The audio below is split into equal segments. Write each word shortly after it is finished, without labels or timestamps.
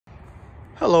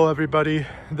Hello everybody,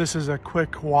 this is a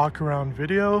quick walk around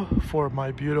video for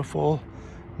my beautiful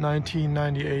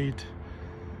 1998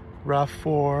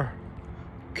 RAV4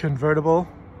 convertible.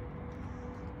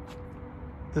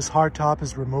 This hardtop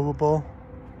is removable,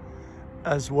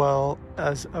 as well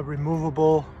as a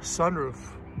removable sunroof.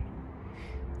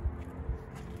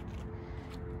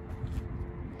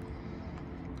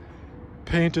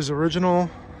 Paint is original,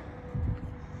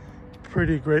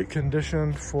 pretty great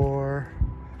condition for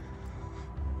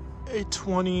a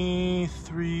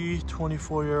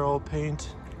 24-year-old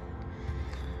paint.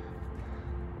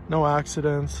 No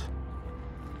accidents,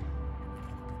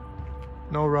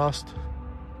 no rust,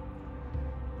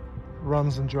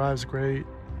 runs and drives great.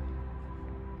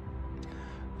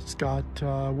 It's got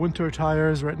winter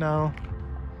tires right now.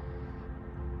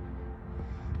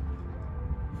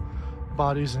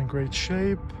 Body's in great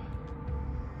shape.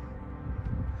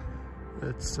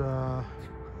 It's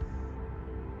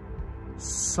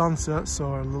sunset,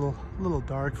 so a little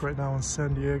dark right now in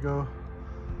San Diego,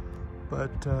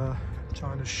 but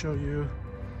trying to show you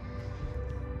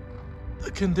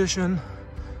the condition.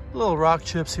 Little rock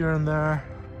chips here and there,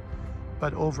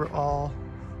 but overall,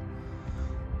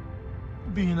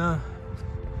 being a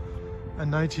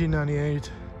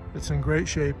 1998, it's in great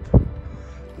shape.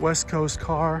 West Coast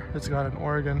car. It's got an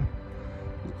Oregon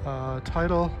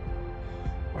title,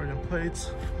 Oregon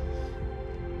plates.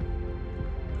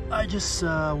 I just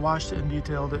washed it and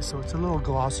detailed it, so it's a little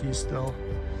glossy still.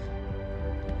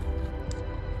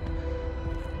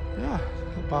 Yeah,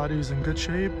 the body's in good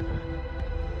shape.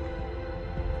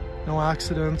 No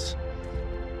accidents.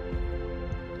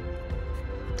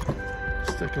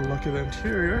 Let's take a look at the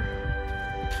interior.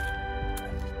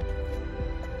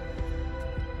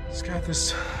 It's got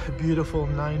this beautiful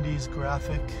 90s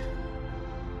graphic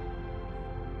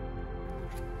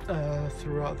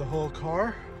throughout the whole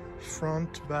car.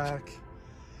 Front, back.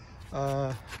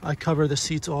 I cover the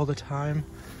seats all the time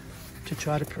to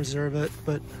try to preserve it,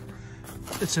 but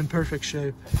it's in perfect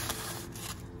shape.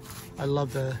 I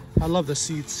love the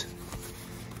seats.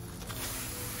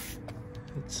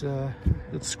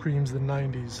 It screams the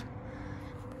 90s.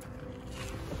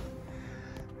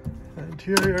 The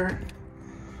interior,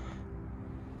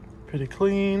 pretty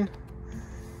clean.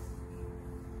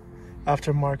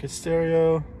 Aftermarket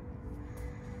stereo.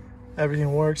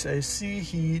 Everything works. AC,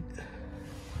 heat.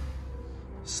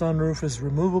 Sunroof is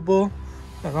removable,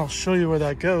 and I'll show you where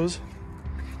that goes.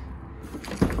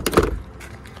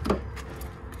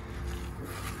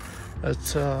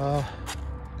 It's a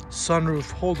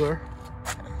sunroof holder,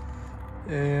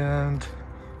 and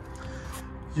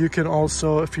you can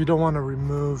also, if you don't want to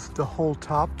remove the whole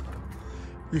top,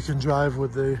 you can drive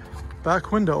with the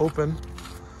back window open,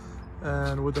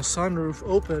 and with the sunroof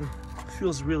open, it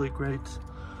feels really great.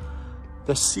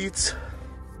 The seats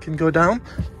can go down.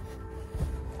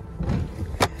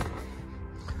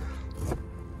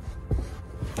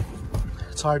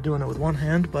 It's hard doing it with one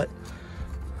hand, but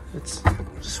just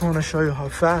want to show you how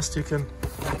fast you can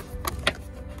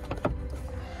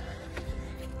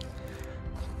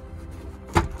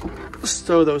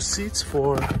stow those seats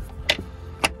for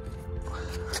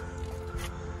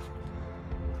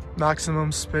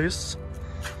maximum space.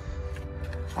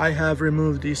 I have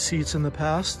removed these seats in the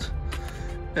past,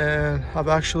 and I've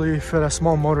actually fit a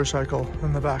small motorcycle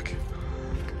in the back.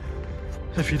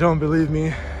 If you don't believe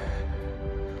me,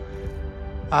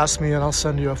 ask me and I'll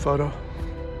send you a photo.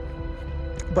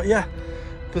 But yeah,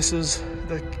 this is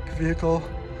the vehicle.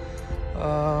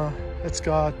 It's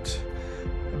got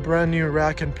a brand new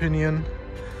rack and pinion,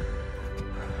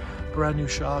 brand new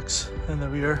shocks in the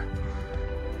rear.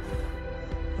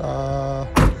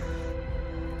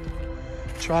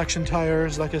 Traction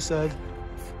tires, like I said.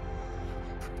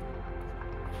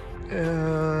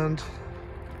 And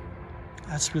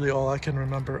that's really all I can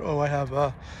remember. Oh, I have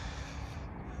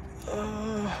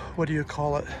what do you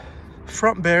call it?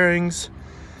 Front bearings.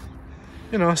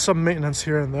 You know, some maintenance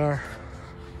here and there.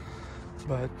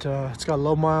 But it's got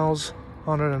low miles,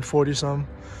 140 some,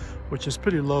 which is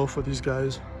pretty low for these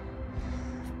guys.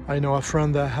 I know a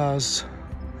friend that has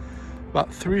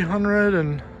about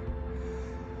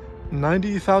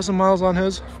 390,000 miles on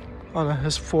his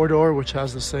four-door, which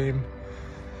has the same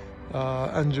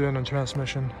engine and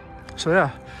transmission. So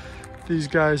yeah, these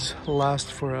guys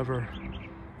last forever.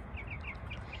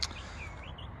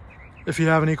 If you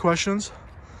have any questions,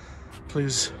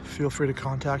 please feel free to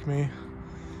contact me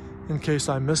in case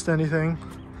I missed anything.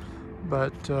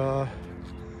 But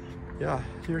yeah,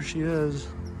 here she is.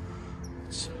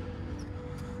 It's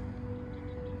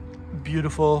a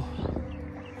beautiful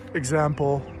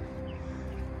example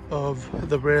of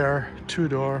the rare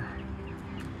two-door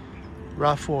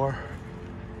RAV4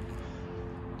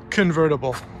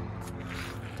 convertible,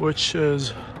 which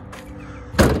is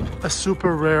a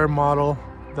super rare model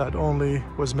that only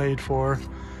was made for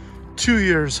 2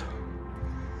 years.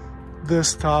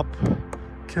 This top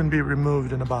can be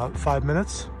removed in about 5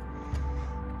 minutes,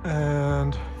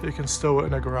 and you can stow it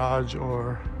in a garage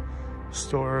or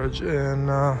storage in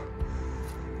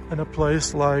a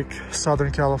place like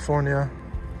Southern California.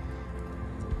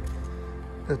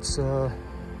 It's a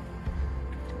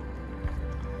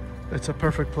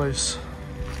perfect place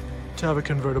to have a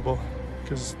convertible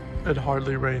because it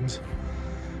hardly rains.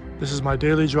 This is my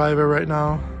daily driver right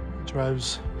now. It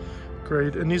drives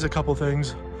great. It needs a couple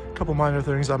things, a couple minor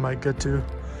things I might get to,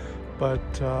 but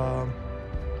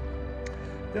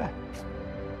yeah.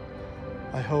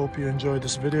 I hope you enjoyed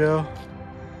this video.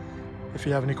 If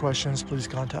you have any questions, please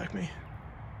contact me.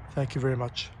 Thank you very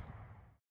much.